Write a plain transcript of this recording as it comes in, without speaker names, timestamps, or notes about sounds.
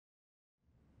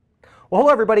Well,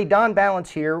 hello everybody, Don Ballance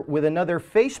here with another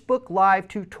Facebook Live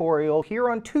tutorial here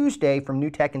on Tuesday from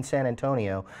NewTek in San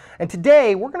Antonio. And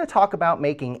today we're going to talk about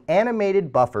making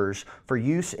animated buffers for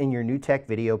use in your NewTek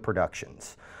video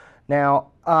productions.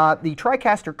 Now, the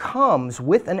TriCaster comes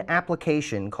with an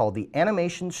application called the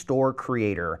Animation Store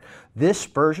Creator. This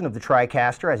version of the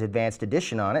TriCaster has Advanced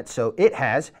Edition on it, so it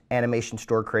has Animation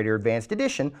Store Creator Advanced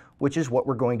Edition, which is what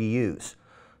we're going to use.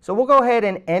 So we'll go ahead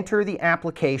and enter the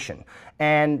application.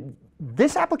 And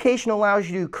this application allows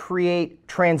you to create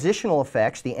transitional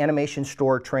effects, the Animation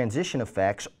Store transition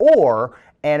effects, or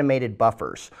animated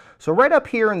buffers. So right up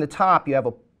here in the top you have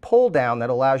a pull down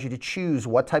that allows you to choose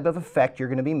what type of effect you're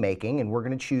going to be making, and we're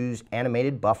going to choose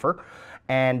animated buffer.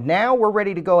 And now we're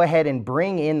ready to go ahead and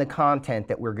bring in the content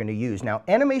that we're going to use. Now,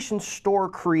 Animation Store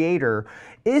Creator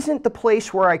isn't the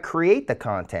place where I create the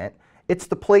content. It's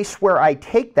the place where I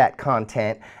take that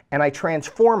content and I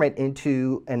transform it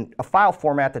into a file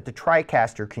format that the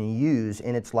TriCaster can use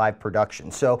in its live production.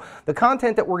 So the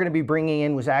content that we're going to be bringing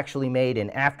in was actually made in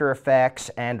After Effects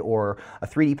and or a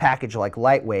 3D package like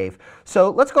Lightwave. So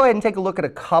let's go ahead and take a look at a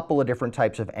couple of different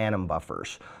types of anim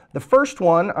buffers. The first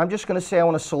one, I'm just going to say I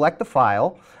want to select the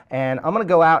file, and I'm going to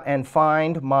go out and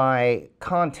find my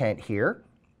content here.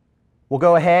 We'll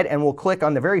go ahead and we'll click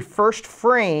on the very first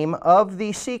frame of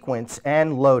the sequence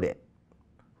and load it.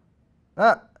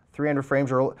 300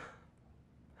 frames are...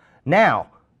 Now,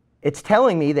 it's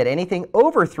telling me that anything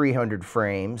over 300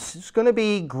 frames is going to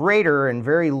be greater and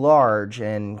very large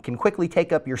and can quickly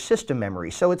take up your system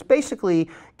memory. So it's basically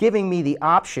giving me the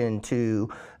option to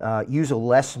use a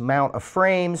less amount of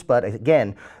frames, but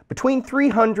again, between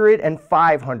 300 and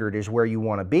 500 is where you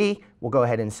want to be. We'll go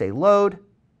ahead and say load.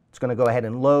 It's going to go ahead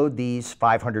and load these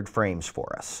 500 frames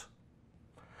for us.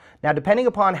 Now, depending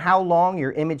upon how long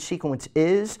your image sequence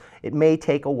is, it may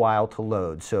take a while to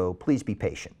load, so please be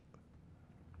patient.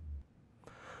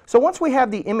 So once we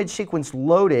have the image sequence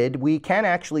loaded, we can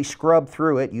actually scrub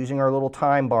through it using our little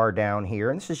time bar down here.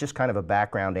 And this is just kind of a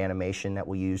background animation that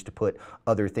we'll use to put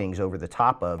other things over the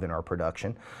top of in our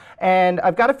production. And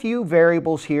I've got a few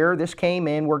variables here. This came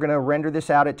in. We're going to render this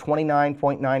out at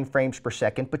 29.9 frames per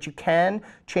second, but you can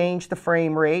change the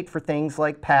frame rate for things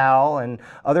like PAL and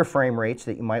other frame rates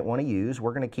that you might want to use.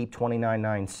 We're going to keep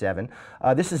 29.97.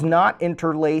 This is not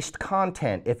interlaced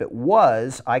content. If it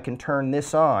was, I can turn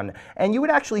this on. And you would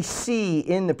actually see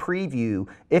in the preview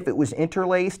if it was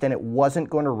interlaced and it wasn't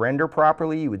going to render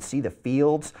properly. You would see the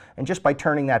fields, and just by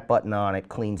turning that button on, it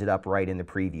cleans it up right in the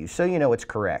preview, so you know it's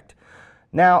correct.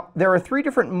 Now, there are three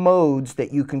different modes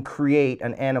that you can create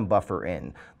an anim buffer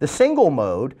in. The single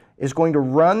mode is going to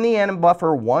run the anim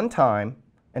buffer one time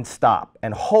and stop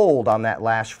and hold on that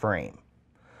last frame.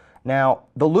 Now,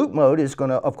 the loop mode is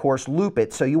going to, of course, loop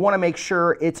it, so you want to make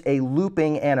sure it's a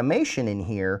looping animation in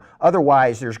here.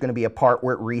 Otherwise, there's going to be a part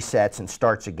where it resets and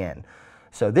starts again.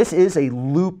 So this is a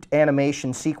looped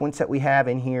animation sequence that we have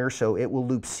in here, so it will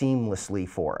loop seamlessly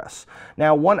for us.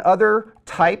 Now, one other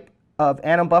type of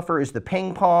anim buffer is the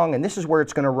ping pong, and this is where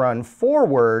it's going to run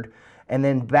forward and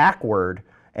then backward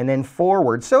and then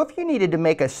forward. So if you needed to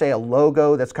make, say, a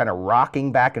logo that's kind of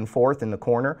rocking back and forth in the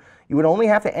corner, you would only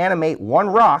have to animate one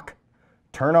rock,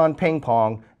 turn on ping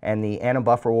pong, and the anim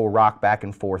buffer will rock back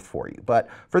and forth for you. But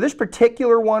for this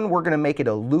particular one, we're going to make it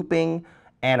a looping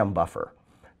anim buffer.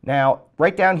 Now,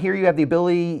 right down here you have the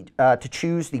ability to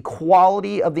choose the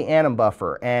quality of the anim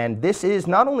buffer, and this is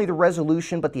not only the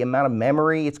resolution but the amount of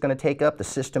memory it's going to take up, the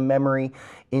system memory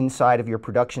inside of your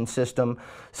production system.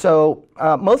 So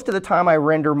most of the time I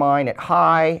render mine at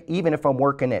high. Even if I'm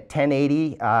working at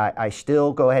 1080, I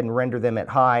still go ahead and render them at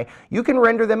high. You can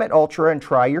render them at ultra and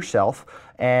try yourself,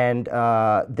 and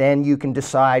then you can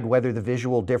decide whether the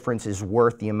visual difference is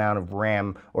worth the amount of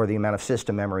RAM or the amount of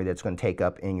system memory that's going to take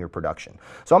up in your production.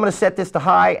 So I'm going to set this to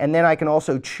high, and then I can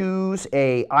also choose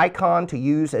an icon to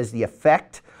use as the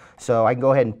effect. So I can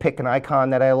go ahead and pick an icon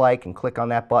that I like and click on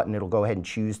that button. It'll go ahead and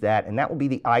choose that, and that will be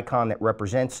the icon that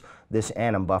represents this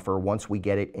anim buffer once we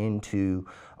get it into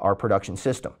our production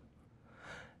system.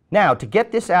 Now, to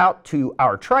get this out to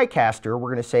our TriCaster,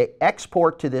 we're going to say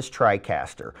export to this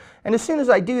TriCaster. And as soon as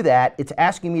I do that, it's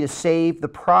asking me to save the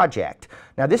project.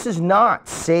 Now, this is not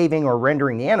saving or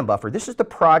rendering the anim buffer. This is the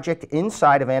project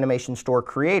inside of Animation Store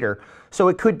Creator, so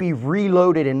it could be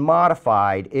reloaded and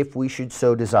modified if we should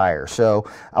so desire. So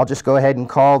I'll just go ahead and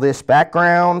call this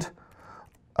background.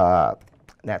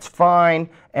 That's fine.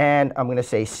 And I'm going to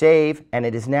say save, and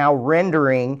it is now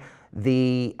rendering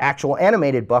the actual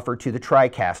animated buffer to the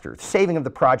TriCaster. The saving of the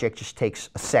project just takes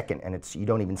a second, and you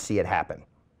don't even see it happen.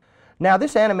 Now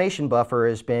this animation buffer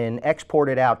has been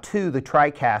exported out to the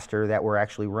TriCaster that we're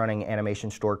actually running Animation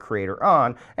Store Creator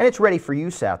on, and it's ready for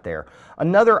use out there.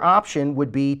 Another option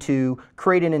would be to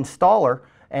create an installer,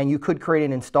 and you could create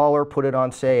an installer, put it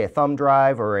on, say, a thumb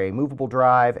drive or a movable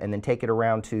drive, and then take it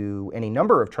around to any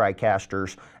number of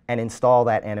TriCasters and install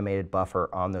that animated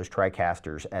buffer on those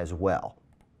TriCasters as well.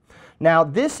 Now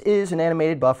this is an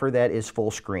animated buffer that is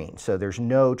full screen, so there's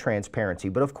no transparency,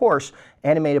 but of course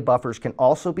animated buffers can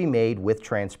also be made with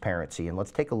transparency, and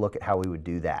let's take a look at how we would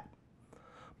do that.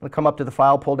 I'm going to come up to the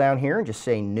file pull down here and just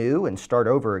say new and start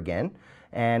over again,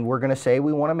 and we're going to say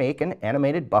we want to make an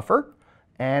animated buffer,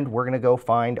 and we're going to go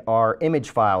find our image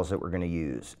files that we're going to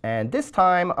use. And this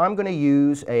time I'm going to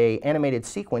use an animated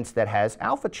sequence that has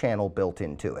alpha channel built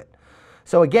into it.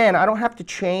 So again, I don't have to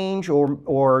change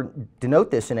or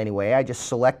denote this in any way. I just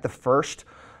select the first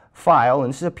file,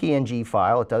 and this is a PNG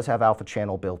file. It does have alpha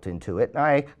channel built into it. And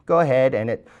I go ahead and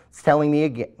it's telling me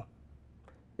again,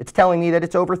 it's telling me that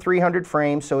it's over 300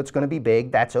 frames, so it's going to be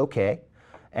big. That's okay.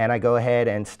 And I go ahead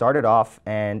and start it off,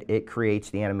 and it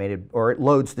creates the animated, or it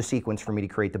loads the sequence for me to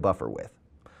create the buffer with.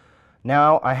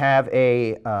 Now I have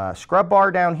a scrub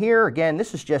bar down here. Again,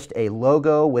 this is just a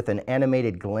logo with an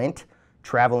animated glint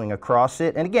traveling across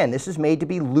it, and again, this is made to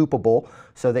be loopable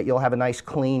so that you'll have a nice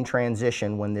clean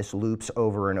transition when this loops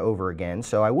over and over again.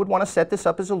 So I would want to set this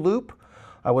up as a loop.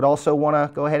 I would also want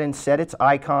to go ahead and set its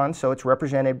icon so it's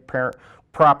represented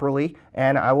properly,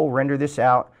 and I will render this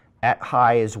out at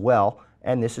high as well,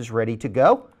 and this is ready to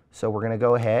go. So we're going to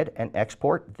go ahead and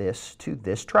export this to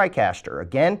this TriCaster.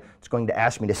 Again, it's going to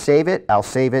ask me to save it. I'll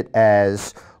save it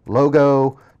as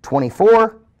logo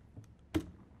 24,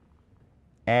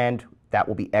 and that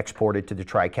will be exported to the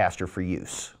TriCaster for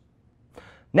use.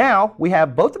 Now we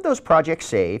have both of those projects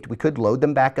saved. We could load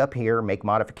them back up here, make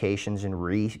modifications, and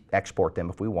re-export them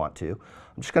if we want to.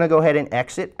 I'm just going to go ahead and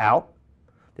exit out.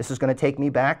 This is going to take me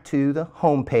back to the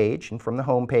home page, and from the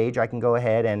home page I can go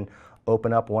ahead and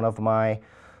open up one of my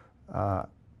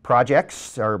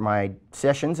projects or my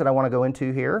sessions that I want to go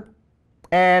into here.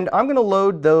 And I'm going to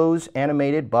load those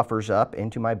animated buffers up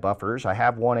into my buffers. I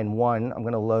have one in one. I'm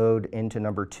going to load into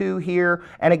number 2 here.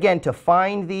 And again, to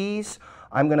find these,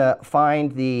 I'm going to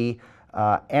find the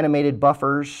animated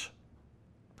buffers,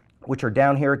 which are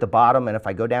down here at the bottom. And if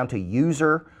I go down to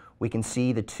user, we can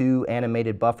see the 2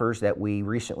 animated buffers that we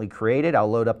recently created.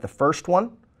 I'll load up the first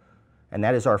one, and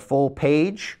that is our full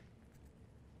page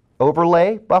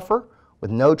overlay buffer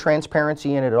with no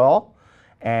transparency in it at all.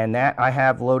 And that I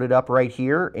have loaded up right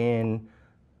here in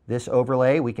this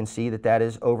overlay. We can see that that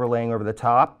is overlaying over the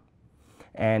top.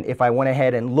 And if I went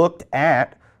ahead and looked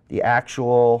at the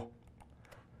actual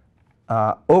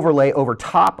overlay over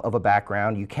top of a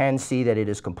background, you can see that it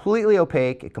is completely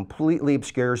opaque. It completely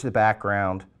obscures the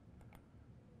background.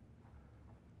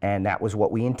 And that was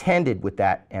what we intended with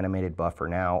that animated buffer.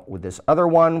 Now with this other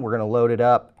one, we're going to load it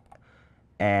up,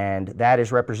 and that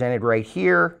is represented right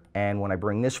here. And when I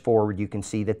bring this forward, you can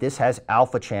see that this has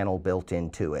alpha channel built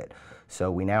into it. So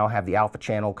we now have the alpha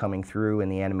channel coming through in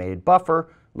the animated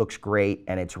buffer. Looks great,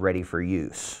 and it's ready for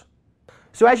use.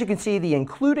 So as you can see, the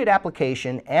included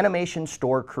application, Animation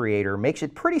Store Creator, makes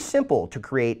it pretty simple to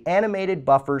create animated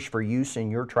buffers for use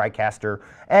in your TriCaster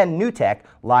and NewTek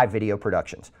live video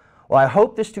productions. Well, I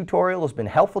hope this tutorial has been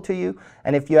helpful to you,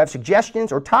 and if you have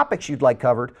suggestions or topics you'd like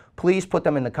covered, please put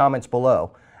them in the comments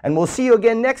below. And we'll see you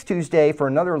again next Tuesday for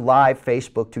another live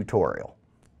Facebook tutorial.